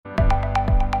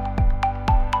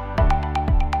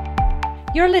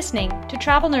You're listening to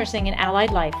Travel Nursing and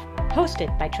Allied Life,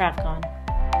 hosted by TravCon.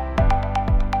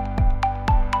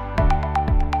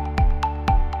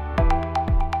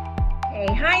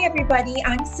 Hey, hi everybody,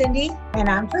 I'm Cindy. And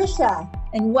I'm Tricia.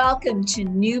 And welcome to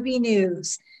Newbie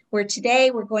News, where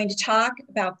today we're going to talk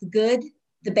about the good,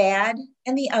 the bad,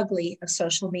 and the ugly of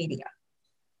social media.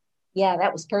 Yeah,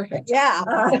 that was perfect. Yeah.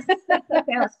 That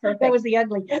was perfect. That was the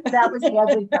ugly. That was the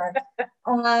ugly part.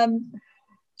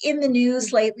 In the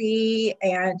news lately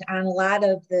and on a lot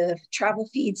of the travel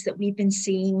feeds that we've been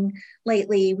seeing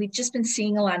lately, we've just been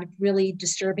seeing a lot of really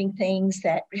disturbing things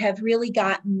that have really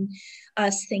gotten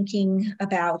us thinking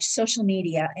about social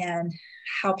media and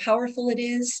how powerful it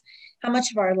is, how much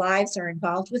of our lives are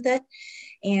involved with it.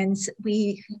 And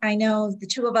I know the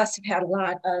two of us have had a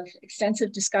lot of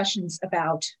extensive discussions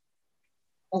about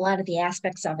a lot of the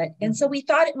aspects of it. And so we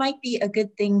thought it might be a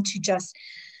good thing to just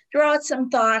throw out some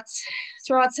thoughts,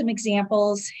 throw out some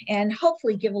examples, and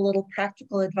hopefully give a little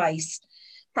practical advice.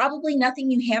 Probably nothing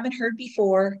you haven't heard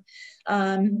before,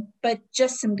 but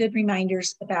just some good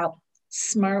reminders about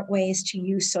smart ways to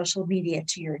use social media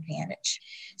to your advantage.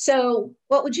 So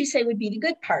what would you say would be the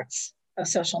good parts of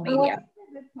social media?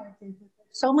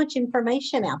 So much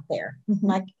information out there. Mm-hmm.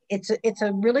 Like it's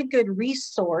a really good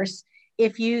resource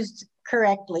if used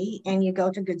correctly and you go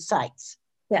to good sites.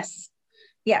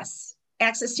 Yes.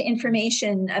 Access to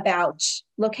information about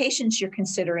locations you're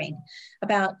considering,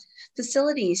 about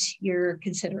facilities you're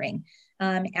considering,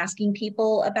 asking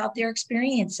people about their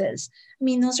experiences. I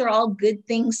mean, those are all good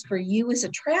things for you as a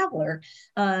traveler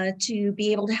to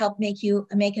be able to help make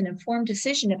an informed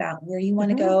decision about where you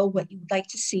want to go, what you would like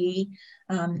to see,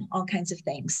 all kinds of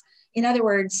things. In other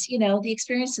words, the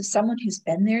experience of someone who's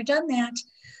been there, done that,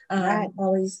 Right.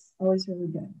 always really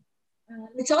good.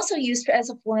 It's also used as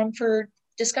a forum for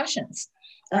discussions,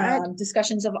 right.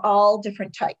 Discussions of all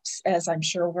different types, as I'm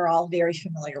sure we're all very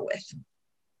familiar with.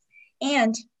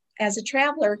 And as a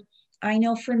traveler, I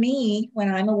know for me,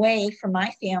 when I'm away from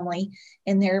my family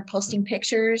and they're posting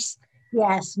pictures.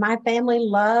 Yes, my family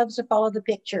loves to follow the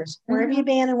pictures. Where have you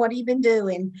been and what have you been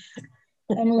doing?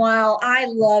 And while I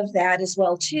love that as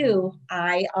well, too,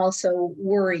 I also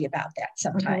worry about that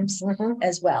sometimes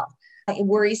as well. It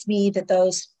worries me that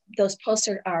those posts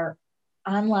are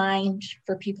online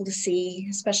for people to see,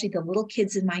 especially the little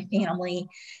kids in my family.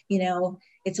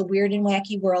 It's a weird and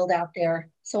wacky world out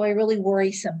there. So I really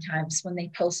worry sometimes when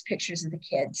they post pictures of the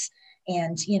kids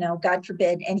and, God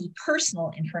forbid, any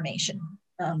personal information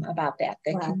about that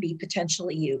Right. can be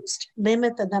potentially used.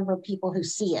 Limit the number of people who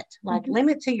see it. Like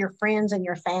limit to your friends and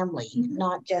your family,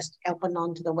 not just open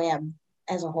onto the web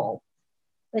as a whole.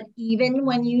 But even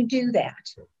when you do that,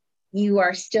 you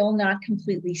are still not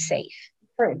completely safe.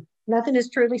 True. Nothing is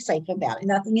truly safe about it.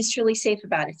 Nothing is truly safe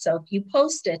about it. So if you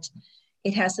post it,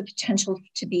 it has the potential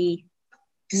to be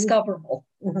discoverable.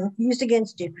 Used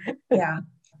against you. Yeah.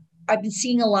 I've been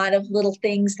seeing a lot of little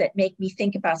things that make me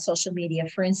think about social media.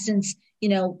 For instance,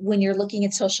 when you're looking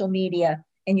at social media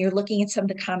and you're looking at some of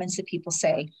the comments that people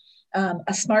say,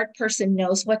 a smart person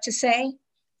knows what to say.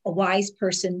 A wise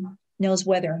person knows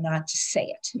whether or not to say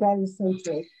it. That is so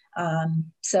true.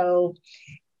 So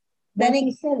then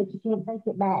you said it, you can't take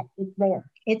it back. It's there.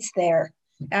 It's there.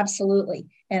 Absolutely.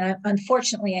 And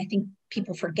unfortunately, I think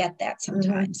people forget that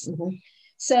sometimes.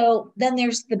 So then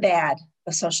there's the bad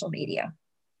of social media.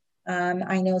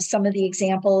 I know some of the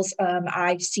examples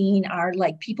I've seen are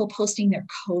like people posting their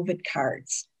COVID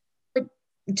cards, but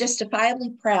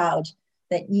justifiably proud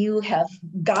that you have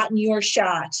gotten your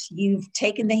shot, you've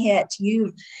taken the hit,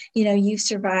 you've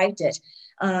survived it.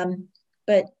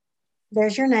 But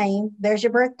there's your name, there's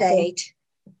your birth date,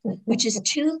 which is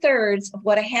 2/3 of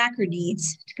what a hacker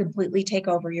needs to completely take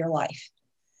over your life.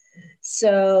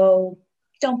 So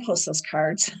don't post those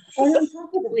cards. And on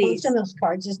top of posting those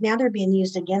cards is now they're being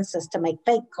used against us to make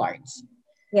fake cards.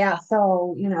 Yeah.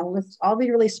 So, let's all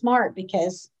be really smart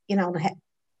because,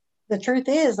 the truth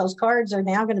is those cards are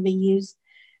now going to be used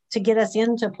to get us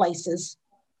into places,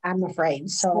 I'm afraid.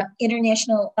 So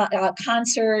international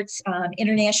concerts,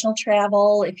 international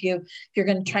travel, if you're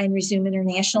going to try and resume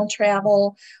international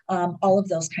travel, all of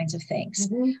those kinds of things.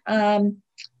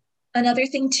 Another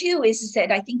thing too is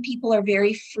that I think people are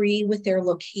very free with their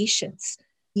locations.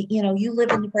 You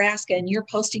live in Nebraska and you're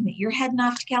posting that you're heading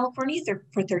off to California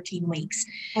for 13 weeks.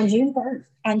 On June 1st.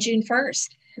 On June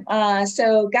 1st.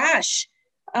 So gosh,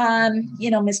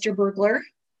 Mr. Burglar,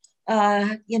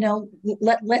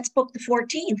 let's book the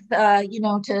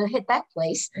 14th, to hit that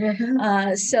place.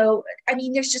 So, I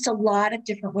mean, there's just a lot of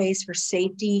different ways for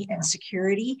safety and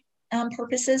security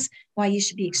purposes why you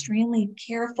should be extremely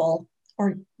careful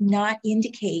or not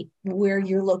indicate where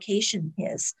your location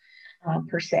is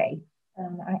per se.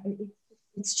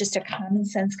 It's just a common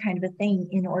sense kind of a thing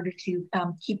in order to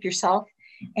keep yourself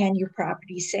and your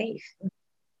property safe.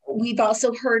 We've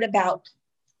also heard about,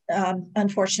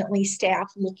 unfortunately,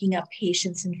 staff looking up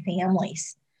patients and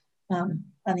families on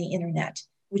the internet,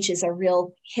 which is a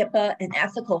real HIPAA and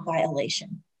ethical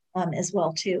violation as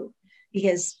well too,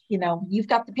 because you've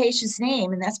got the patient's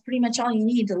name, and that's pretty much all you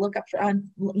need to look up on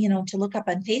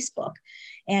Facebook,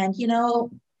 and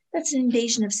that's an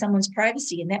invasion of someone's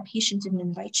privacy, and that patient didn't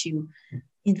invite you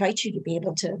to be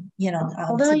able to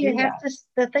although you have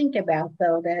to think about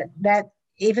though that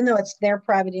even though it's their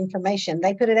private information,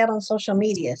 they put it out on social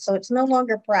media, so it's no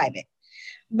longer private,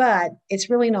 but it's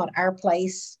really not our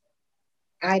place,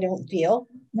 I don't feel,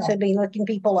 to be looking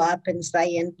people up and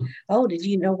saying, oh, did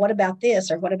you know, what about this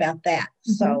or what about that?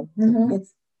 So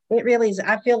it really is,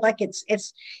 I feel like it's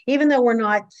even though we're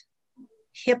not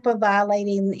HIPAA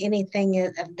violating anything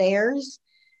of theirs,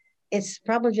 it's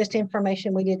probably just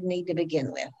information we didn't need to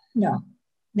begin with.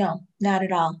 No, not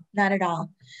at all. Not at all.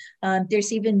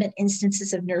 There's even been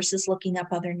instances of nurses looking up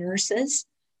other nurses,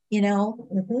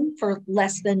 for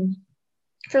less than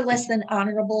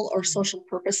honorable or social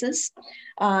purposes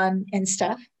and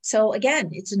stuff. So again,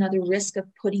 it's another risk of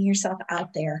putting yourself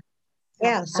out there.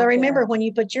 Yeah. So remember, when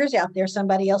you put yours out there,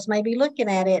 somebody else may be looking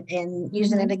at it and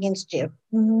using it against you.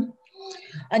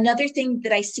 Another thing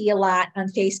that I see a lot on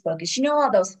Facebook is, all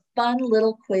those fun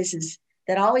little quizzes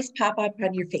that always pop up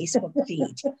on your Facebook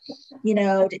feed,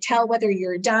 to tell whether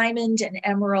you're a diamond, an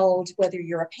emerald, whether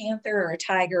you're a panther or a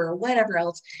tiger or whatever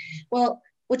else. Well,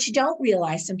 what you don't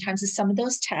realize sometimes is some of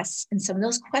those tests and some of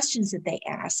those questions that they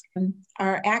ask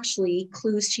are actually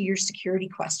clues to your security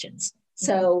questions.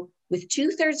 So with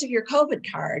 2/3 of your COVID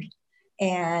card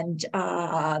and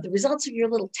the results of your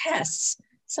little tests,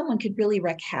 someone could really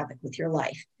wreak havoc with your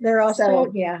life. They're also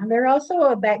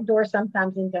a backdoor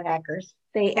sometimes into hackers.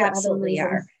 They absolutely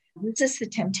are. It's just the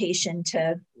temptation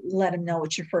to let them know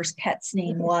what your first pet's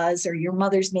name was, or your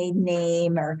mother's maiden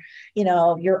name, or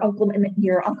your uncle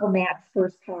Matt's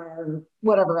first car, or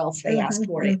whatever else they ask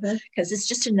for it, because it's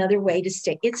just another way to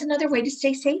stay. It's another way to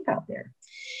stay safe out there.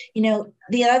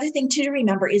 The other thing too to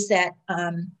remember is that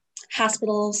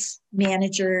hospitals,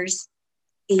 managers,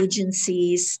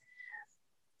 agencies,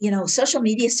 social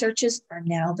media searches are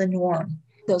now the norm.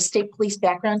 Those state police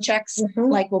background checks,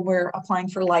 like when we're applying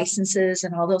for licenses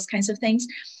and all those kinds of things,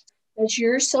 does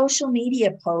your social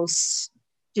media posts,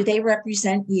 do they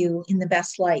represent you in the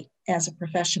best light as a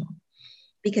professional?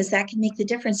 Because that can make the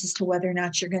difference as to whether or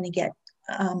not you're going to get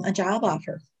a job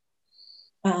offer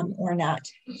or not.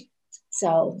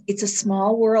 So it's a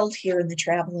small world here in the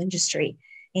travel industry,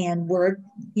 and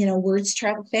words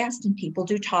travel fast and people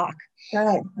do talk.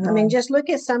 Right. Just look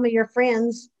at some of your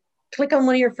friends. Click on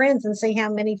one of your friends and see how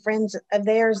many friends of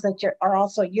theirs that are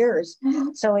also yours.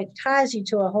 So it ties you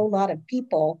to a whole lot of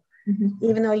people,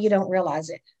 even though you don't realize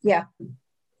it. Yeah.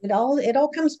 It all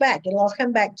comes back. It'll all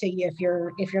come back to you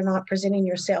if you're not presenting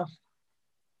yourself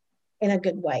in a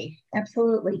good way.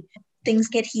 Absolutely. Things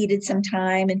get heated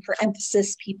sometime, and for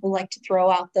emphasis, people like to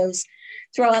throw out those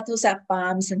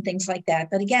F-bombs and things like that.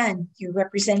 But again, you're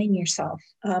representing yourself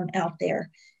out there,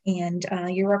 and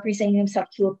you're representing yourself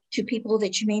to people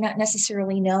that you may not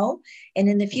necessarily know, and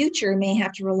in the future may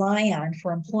have to rely on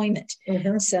for employment.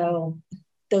 So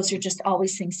those are just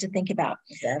always things to think about.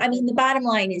 Exactly. The bottom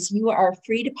line is you are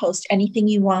free to post anything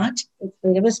you want. It's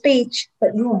freedom of speech,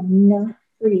 but you are not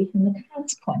free from the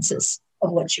consequences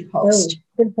of what you post.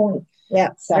 Oh, good point.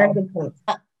 Yeah, so, very good point.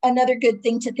 Another good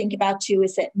thing to think about too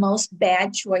is that most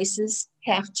bad choices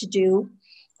have to do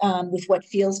with what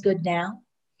feels good now,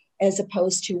 as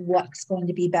opposed to what's going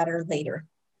to be better later.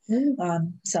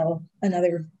 So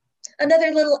another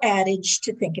little adage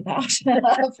to think about.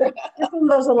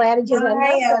 Those little adages.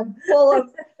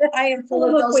 I am full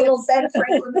of those little Ben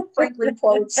Franklin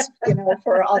quotes,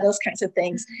 for all those kinds of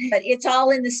things. But it's all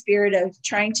in the spirit of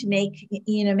trying to make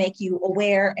you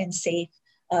aware and safe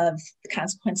of the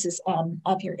consequences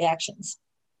of your actions.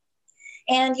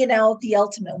 And the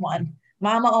ultimate one,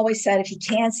 Mama always said, if you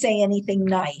can't say anything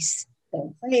nice,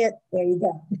 don't say it. There you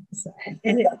go. So,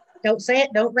 don't say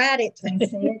it, don't write it. Don't say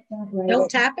it, don't write don't it.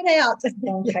 Type it out.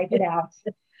 Don't type it out.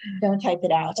 Don't type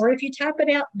it out. Or if you type it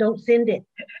out, don't send it.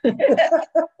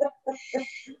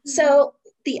 So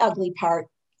the ugly part.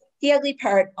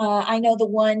 I know the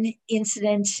one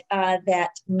incident that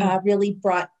really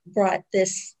brought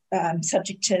this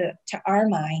subject to our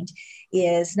mind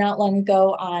is not long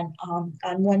ago on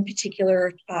one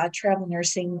particular travel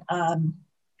nursing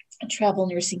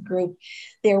group.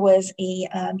 There was a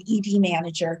ED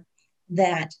manager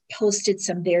that posted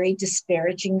some very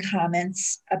disparaging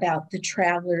comments about the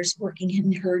travelers working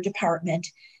in her department,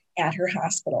 at her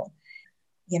hospital.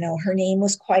 You know, her name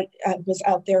was was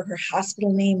out there. Her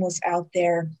hospital name was out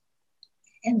there.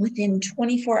 And within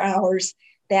 24 hours,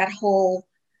 that whole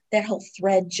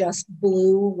thread just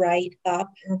blew right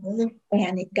up,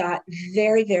 and it got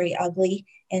very, very ugly.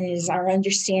 And it is our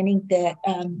understanding that,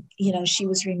 you know, she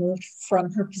was removed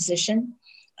from her position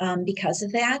because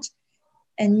of that.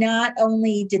 And not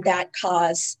only did that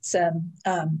cause some,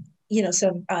 you know,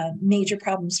 some major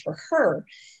problems for her,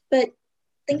 but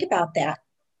think about that.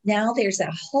 Now there's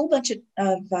a whole bunch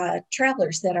of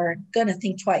travelers that are going to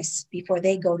think twice before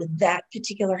they go to that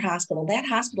particular hospital. That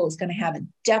hospital is going to have a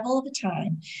devil of a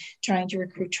time trying to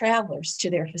recruit travelers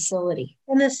to their facility.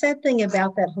 And the sad thing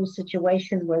about that whole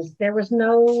situation was there was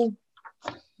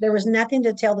nothing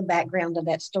to tell the background of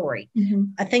that story.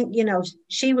 I think, you know,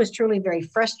 she was truly very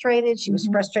frustrated. She was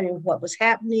frustrated with what was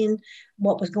happening,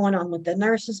 what was going on with the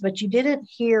nurses, but you didn't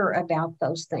hear about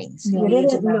those things. No, you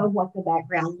didn't know what the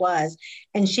background was.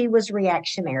 And she was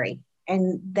reactionary.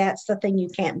 And that's the thing you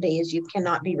can't be, is you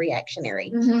cannot be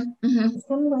reactionary. It's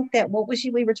kind of like that.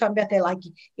 We were talking about that, like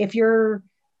if you're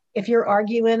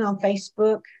arguing on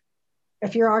Facebook,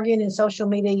 if you're arguing in social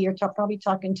media, you're probably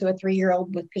talking to a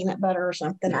 3-year-old with peanut butter or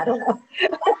something. I don't know.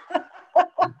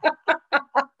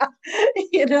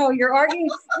 You know, you're arguing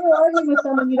with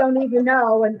someone you don't even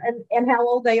know, and how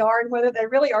old they are, and whether they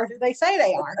really are who they say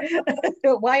they are.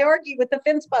 Why argue with the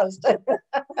fence post?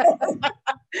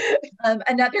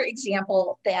 Another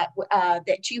example that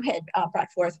you had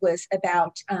brought forth was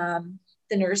about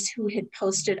the nurse who had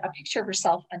posted a picture of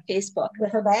herself on Facebook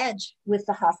with her badge, with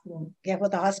the hospital. Yeah,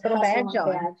 with the hospital badge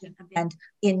on. And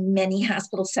in many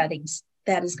hospital settings,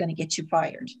 that is going to get you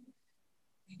fired.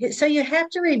 So you have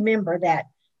to remember that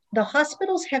the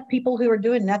hospitals have people who are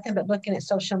doing nothing but looking at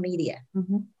social media.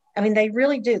 I mean, they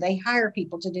really do. They hire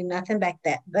people to do nothing but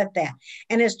that.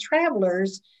 And as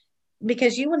travelers,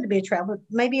 because you wanted to be a traveler,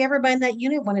 maybe everybody in that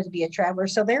unit wanted to be a traveler.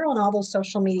 So they're on all those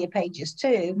social media pages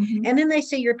too. And then they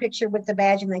see your picture with the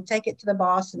badge and they take it to the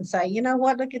boss and say, you know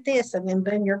what, look at this. And then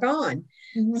boom, you're gone.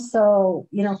 So,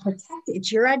 you know,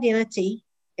 it's your identity.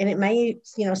 And it may,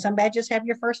 you know, some badges have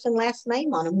your first and last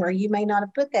name on them where you may not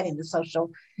have put that into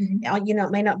social. You know,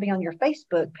 it may not be on your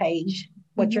Facebook page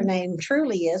what your name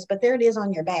truly is, but there it is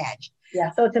on your badge.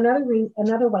 Yeah. So it's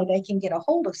another way they can get a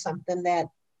hold of something that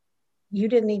you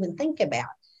didn't even think about.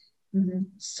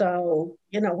 So,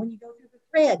 you know, when you go through the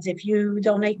threads, if you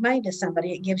donate money to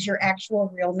somebody, it gives your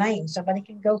actual real name. Somebody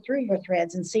can go through your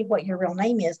threads and see what your real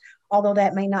name is, although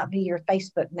that may not be your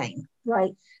Facebook name.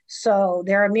 Right. So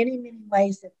there are many, many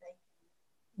ways that they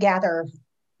gather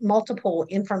multiple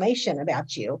information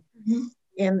about you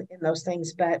in those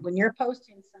things. But when you're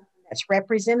posting something that's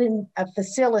representing a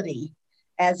facility,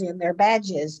 as in their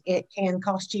badges, it can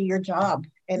cost you your job.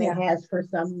 And it has for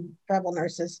some travel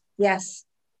nurses. Yes,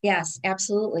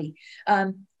 absolutely.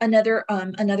 Another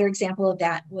example of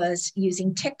that was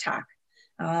using TikTok.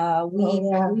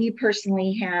 We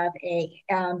personally have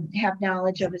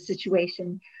knowledge of a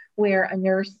situation where a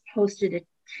nurse posted a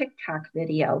TikTok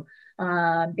video,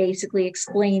 basically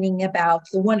explaining about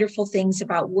the wonderful things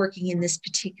about working in this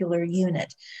particular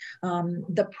unit.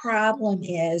 The problem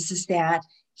is that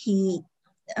he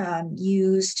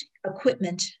used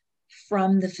equipment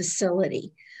from the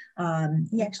facility.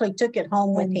 He actually took it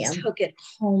home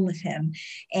with him.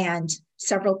 And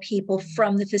several people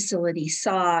from the facility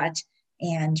saw it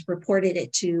and reported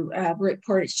it to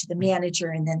the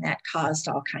manager, and then that caused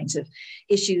all kinds of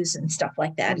issues and stuff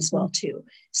like that as well too.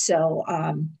 So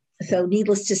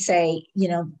needless to say, you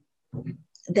know,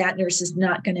 that nurse is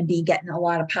not going to be getting a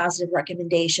lot of positive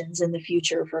recommendations in the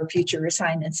future for future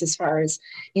assignments as far as,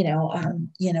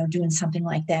 doing something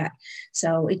like that.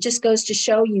 So it just goes to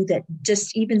show you that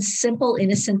just even simple,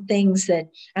 innocent things that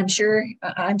I'm sure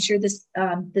this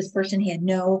person had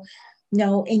no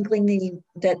inkling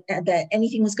that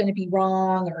anything was going to be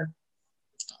wrong or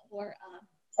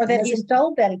that he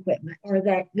stole that equipment, or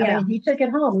that I mean, he took it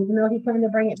home, even though he planned to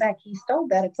bring it back. He stole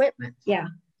that equipment. Yeah.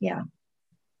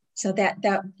 So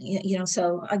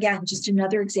so again, just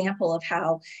another example of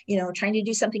how, trying to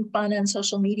do something fun on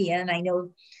social media. And I know,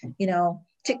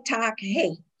 TikTok,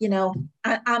 hey,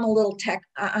 I'm a little tech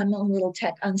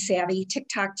unsavvy.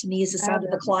 TikTok to me is the sound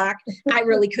of the clock. I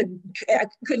really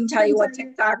couldn't tell you what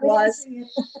TikTok was,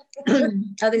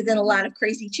 other than a lot of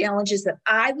crazy challenges that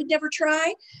I would never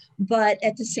try. But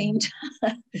at the same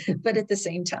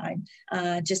time,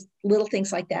 just little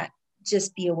things like that,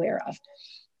 just be aware of.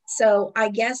 So I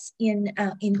guess in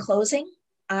closing,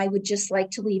 I would just like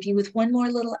to leave you with one more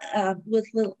little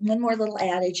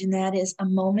adage, and that is: a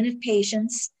moment of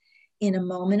patience in a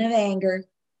moment of anger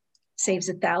saves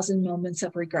 1,000 moments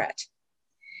of regret.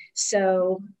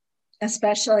 So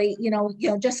especially,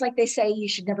 just like they say, you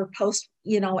should never post,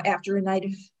 after a night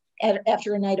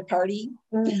of party.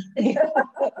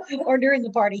 Or during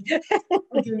the party.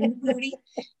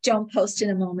 Don't post in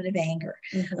a moment of anger,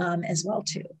 as well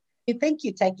too. You think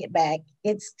you take it back,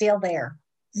 it's still there.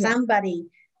 Yeah. Somebody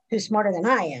who's smarter than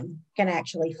I am can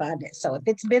actually find it. So if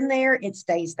it's been there, it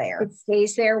stays there. It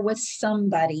stays there with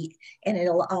somebody, and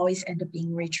it'll always end up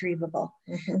being retrievable.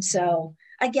 So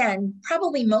again,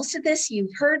 probably most of this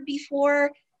you've heard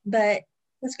before, but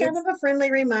it's kind of a friendly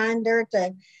reminder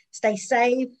to stay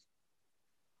safe.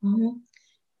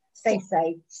 Stay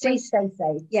safe. Stay safe.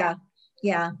 Yeah.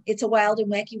 It's a wild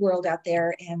and wacky world out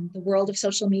there, and the world of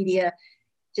social media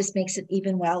just makes it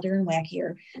even wilder and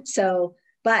wackier. So,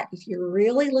 but if you're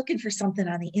really looking for something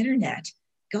on the internet,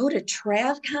 go to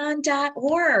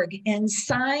travcon.org and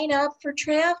sign up for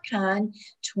TravCon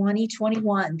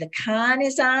 2021. The con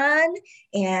is on,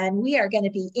 and we are going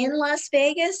to be in Las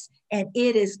Vegas, and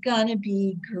it is going to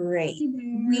be great.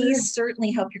 We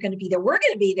certainly hope you're going to be there. We're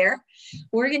going to be there.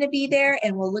 We're going to be there,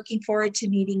 and we're looking forward to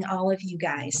meeting all of you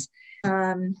guys.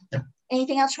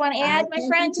 Anything else you want to add, my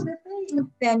friend?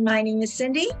 Then my name is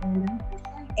Cindy.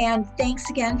 And thanks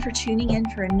again for tuning in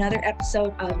for another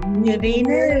episode of Newbie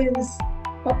News.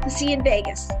 Hope to see you in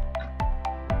Vegas.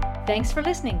 Thanks for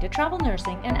listening to Travel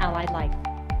Nursing and Allied Life.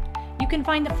 You can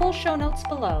find the full show notes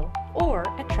below or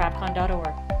at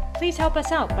travcon.org. Please help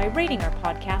us out by rating our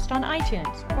podcast on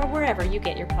iTunes or wherever you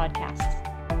get your podcasts.